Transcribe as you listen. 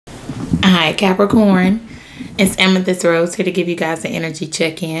Hi, Capricorn. It's Amethyst Rose here to give you guys an energy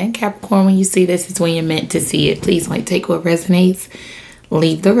check-in. Capricorn, when you see this, it's when you're meant to see it. Please take what resonates.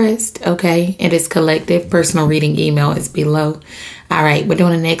 Leave the rest, okay? It is collective. Personal reading email is below. All right, we're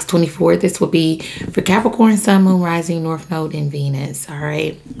doing the next 24. This will be for Capricorn, Sun, Moon, Rising, North Node, and Venus. All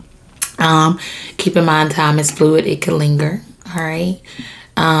right. Keep in mind, time is fluid. It can linger. All right.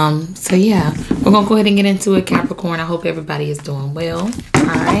 So yeah, we're gonna go ahead and get into it, Capricorn. I hope everybody is doing well. All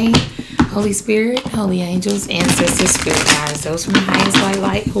right. Holy Spirit, Holy Angels, Ancestors, Spirit Guides, those from the highest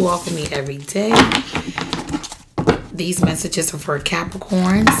light who offer me every day. These messages are for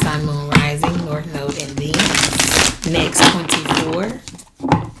Capricorn, Sun, Moon, Rising, North Node, and Venus. Next 24.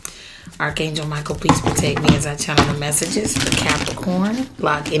 Archangel Michael, please protect me as I channel the messages for Capricorn.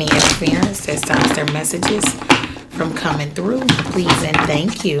 Block any interference that stops their messages from coming through. Please and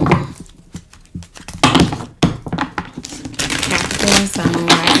thank you. Capricorn, Sun, Moon,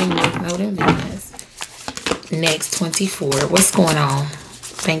 Rising, North Node, and Venus. Next 24. What's going on?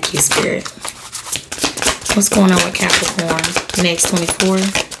 Thank you, Spirit. What's going on with Capricorn? Next 24.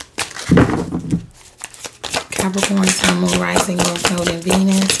 Capricorn, Sun, Moon, Rising, North Node, and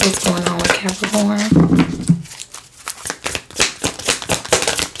Venus. What's going on with Capricorn?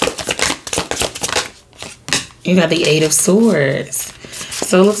 You got the Eight of Swords.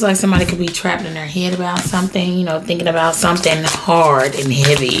 So it looks like somebody could be trapped in their head about something, you know, thinking about something hard and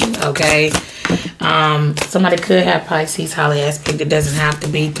heavy, okay? Somebody could have Pisces highly aspect. It doesn't have to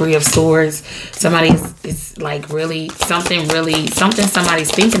be Three of Swords. It's like really something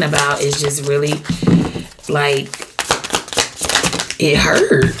somebody's thinking about is just really like it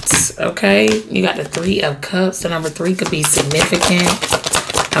hurts, okay? You got the Three of Cups. The number 3 could be significant,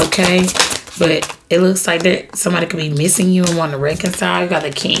 okay? But it looks like that somebody could be missing you and want to reconcile. You got the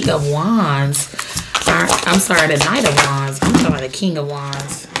King of Wands. I'm sorry, the Knight of Wands. I'm talking about the King of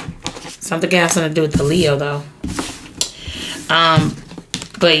Wands. Something has something to do with the Leo, though.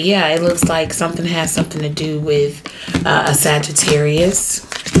 But yeah, it looks like something has something to do with a Sagittarius.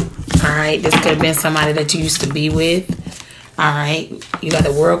 All right, this could have been somebody that you used to be with. All right, you got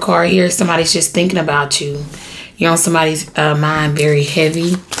the World card here. Somebody's just thinking about you. You're on somebody's mind very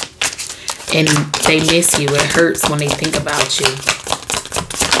heavy. And they miss you. It hurts when they think about you.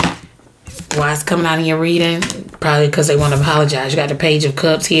 Why it's coming out in your reading? Probably because they want to apologize. You got the Page of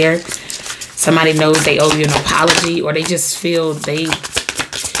Cups here. Somebody knows they owe you an apology, or they just feel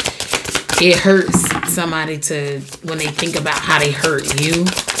it hurts somebody when they think about how they hurt you.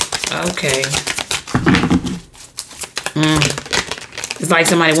 Okay. It's like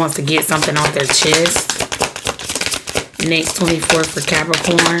somebody wants to get something off their chest. Next 24 for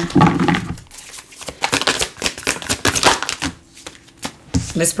Capricorn.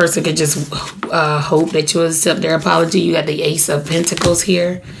 This person could just hope that you accept their apology. You got the Ace of Pentacles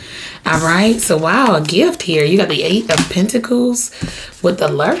here. All right. So, wow, a gift here. You got the Eight of Pentacles with the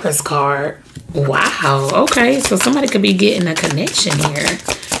Lovers card. Wow. Okay. So, somebody could be getting a connection here.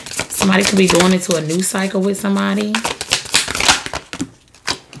 Somebody could be going into a new cycle with somebody.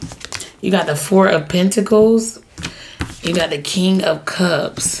 You got the Four of Pentacles. You got the King of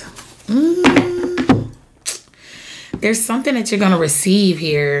Cups. There's something that you're going to receive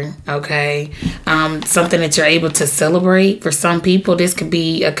here, okay? Something that you're able to celebrate. For some people, this could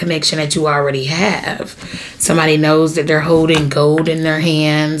be a connection that you already have. Somebody knows that they're holding gold in their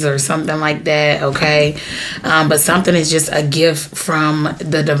hands or something like that, okay? But something is just a gift from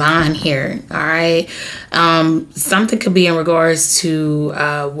the divine here, all right? Something could be in regards to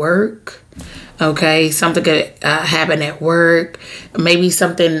work. Okay, something could happen at work. Maybe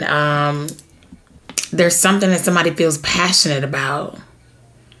something, there's something that somebody feels passionate about.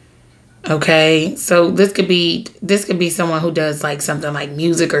 Okay, so this could be someone who does like something like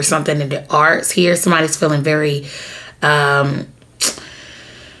music or something in the arts here. Somebody's feeling very,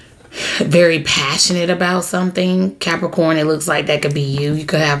 very passionate about something. Capricorn, it looks like that could be you. You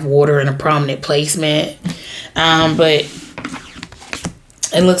could have water in a prominent placement. But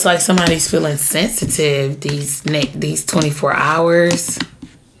it looks like somebody's feeling sensitive these 24 hours.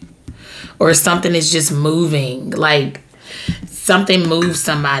 Or something is just moving. Like something moves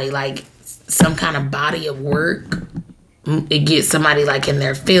somebody. Like some kind of body of work. It gets somebody like in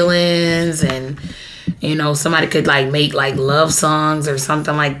their feelings. And, you know, somebody could like make like love songs or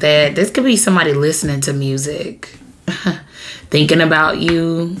something like that. This could be somebody listening to music. Thinking about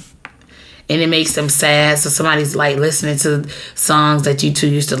you. And it makes them sad. So somebody's like listening to songs that you two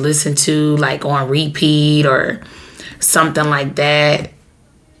used to listen to, like on repeat or something like that.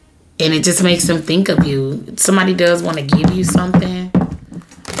 And it just makes them think of you. Somebody does want to give you something.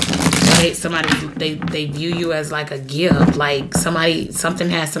 they view you as like a gift. Like something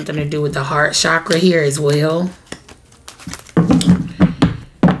has something to do with the heart chakra here as well.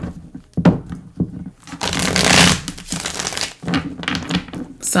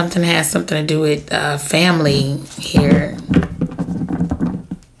 Something has something to do with family here.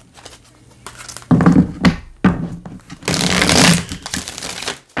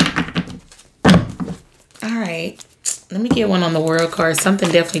 Let me get one on the world card.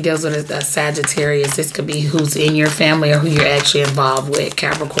 Something definitely deals with a Sagittarius. This could be who's in your family or who you're actually involved with,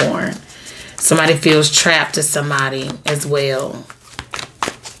 Capricorn. Somebody feels trapped to somebody as well.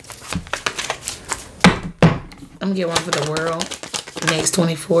 Let me get one for the world. Next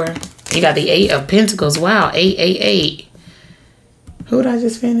 24. You got the 8 of Pentacles. Wow, 888. Who did I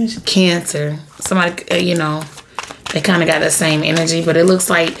just finish? Cancer. Somebody, you know, they kind of got the same energy, but it looks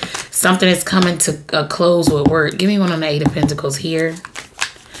like something is coming to a close with work. Give me one on the 8 of Pentacles here.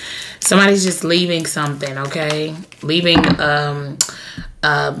 Somebody's just leaving something, okay? Leaving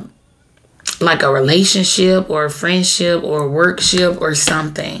like a relationship or a friendship or a workship or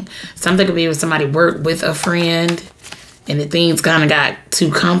something. Something could be with somebody worked with a friend and the things kind of got too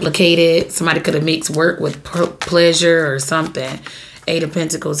complicated. Somebody could have mixed work with pleasure or something. 8 of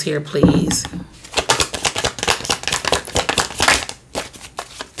Pentacles here, please.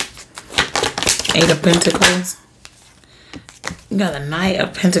 Eight of Pentacles. You got a Knight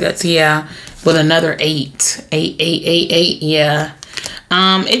of Pentacles. Yeah. With another 8. 8. Yeah.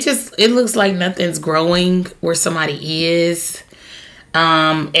 It looks like nothing's growing where somebody is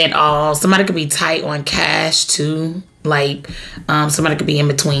at all. Somebody could be tight on cash too. Like somebody could be in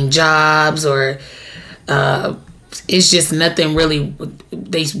between jobs or it's just nothing really.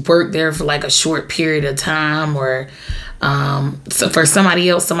 They work there for like a short period of time or so for somebody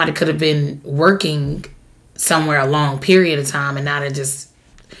else, somebody could have been working somewhere a long period of time and now they're just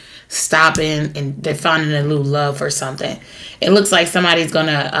stopping and they're finding a new love or something. It looks like somebody's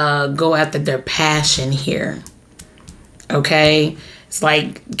gonna go after their passion here. Okay, it's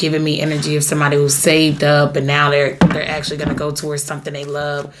like giving me energy of somebody who's saved up and now they're actually gonna go towards something they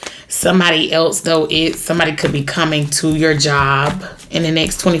love. Somebody else though, somebody could be coming to your job in the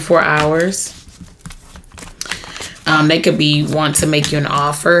next 24 hours. They could be want to make you an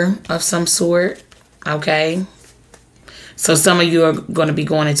offer of some sort. Okay. So some of you are going to be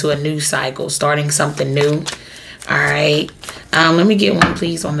going into a new cycle, starting something new. All right. Let me get one,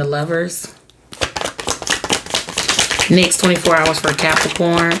 please, on the Lovers. Next 24 hours for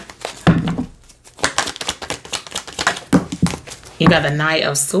Capricorn. You got the Knight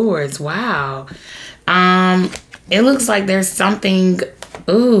of Swords. Wow. It looks like there's something.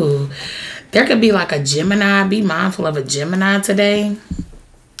 Ooh. There could be like a Gemini. Be mindful of a Gemini today.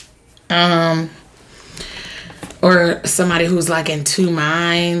 Or somebody who's like in two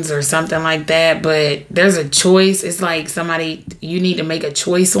minds or something like that. But there's a choice. It's like somebody, you need to make a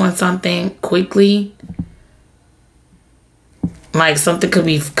choice on something quickly. Like something could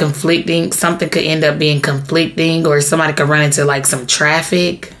be conflicting. Something could end up being conflicting. Or somebody could run into like some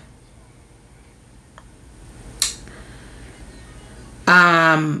traffic.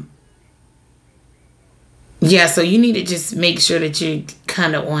 Yeah, so you need to just make sure that you're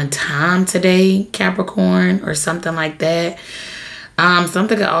kind of on time today, Capricorn, or something like that.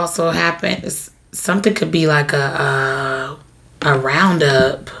 Something could also happen. Something could be like a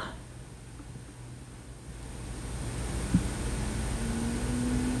roundup.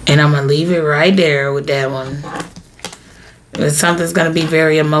 And I'm going to leave it right there with that one. But something's going to be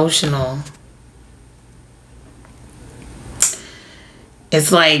very emotional.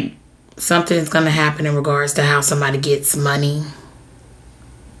 It's like something's going to happen in regards to how somebody gets money.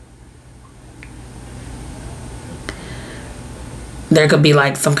 There could be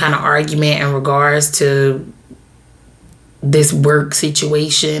like some kind of argument in regards to this work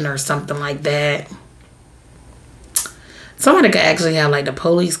situation or something like that. Somebody could actually have like the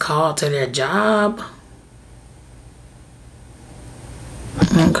police called to their job.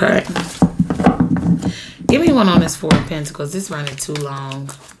 Okay. Give me one on this Four of Pentacles. This is running too long.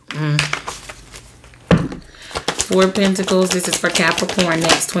 Four of Pentacles. This is for Capricorn.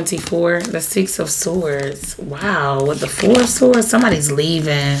 Next 24. The Six of Swords. Wow. With the Four of Swords, somebody's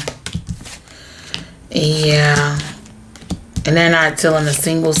leaving. Yeah. And they're not telling a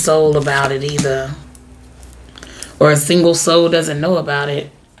single soul about it either. Or a single soul doesn't know about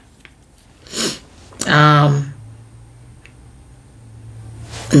it.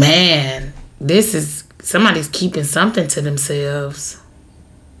 Man, this is somebody's keeping something to themselves.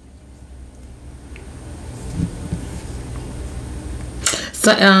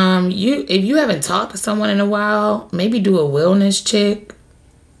 So if you haven't talked to someone in a while, maybe do a wellness check.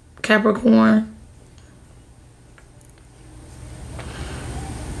 Capricorn.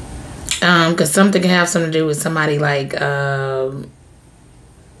 Because something can have something to do with somebody like,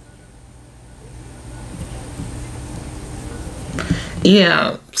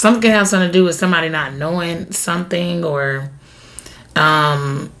 yeah, something can have something to do with somebody not knowing something, or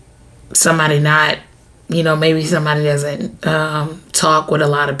somebody not, you know, maybe somebody doesn't talk with a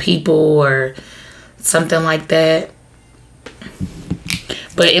lot of people or something like that.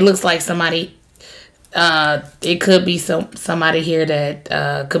 But it looks like somebody, it could be somebody here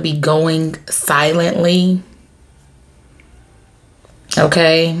that could be going silently.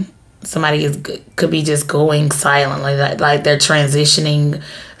 Okay, somebody could be just going silently, like they're transitioning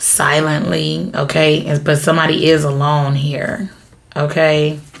silently. Okay, but somebody is alone here.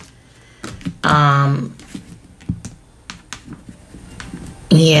 Okay.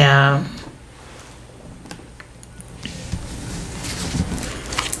 Yeah.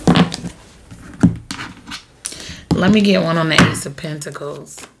 Let me get one on the Ace of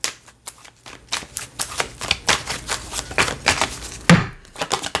Pentacles.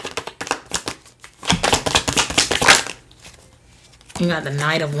 You got the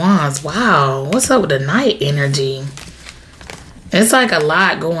Knight of Wands. Wow. What's up with the Knight energy? It's like a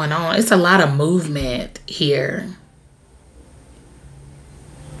lot going on. It's a lot of movement here.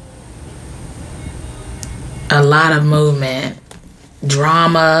 A lot of movement.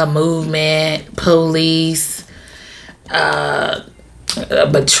 Drama, movement, police,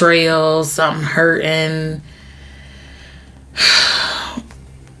 betrayal, something hurting.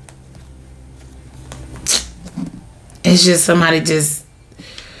 It's just somebody just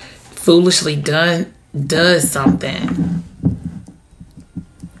foolishly does something.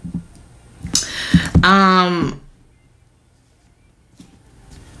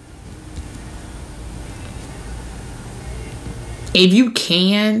 If you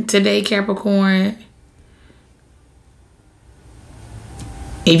can today, Capricorn,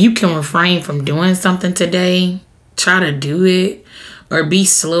 if you can refrain from doing something today, try to do it, or be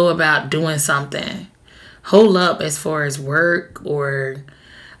slow about doing something. Hold up as far as work, or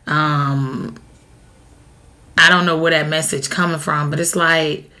I don't know where that message coming from, but it's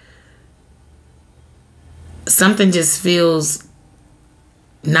like something just feels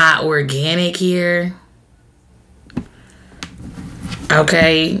not organic here.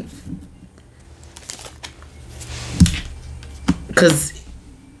 Okay. Because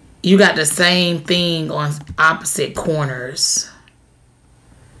you got the same thing on opposite corners.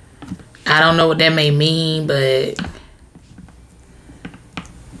 I don't know what that may mean, but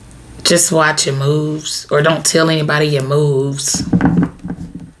just watch your moves, or don't tell anybody your moves.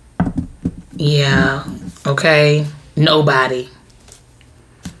 Yeah. Okay. Nobody.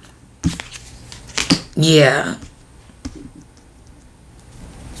 Yeah.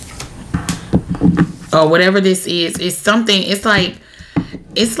 Or whatever this is, it's something. It's like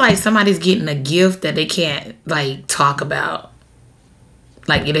somebody's getting a gift that they can't like talk about.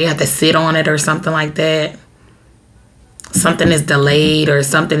 Like they have to sit on it or something like that. Something is delayed, or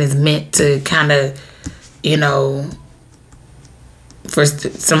something is meant to kind of, you know, for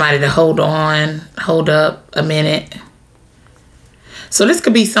somebody to hold up a minute. So this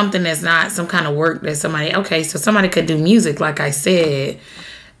could be something that's not some kind of work that somebody, okay, so somebody could do music, like I said.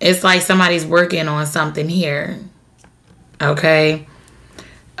 It's like somebody's working on something here. Okay.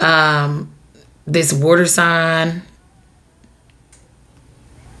 This water sign.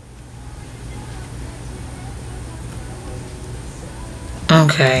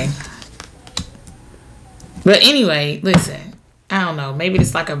 Okay. But anyway, listen. I don't know. Maybe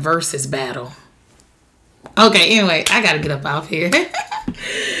it's like a versus battle. Okay, anyway, I gotta get up off here.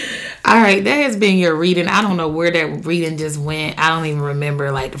 All right, that has been your reading. I don't know where that reading just went. I don't even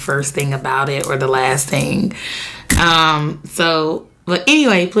remember like the first thing about it or the last thing. But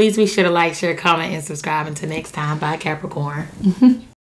anyway, please be sure to like, share, comment, and subscribe. Until next time, bye, Capricorn.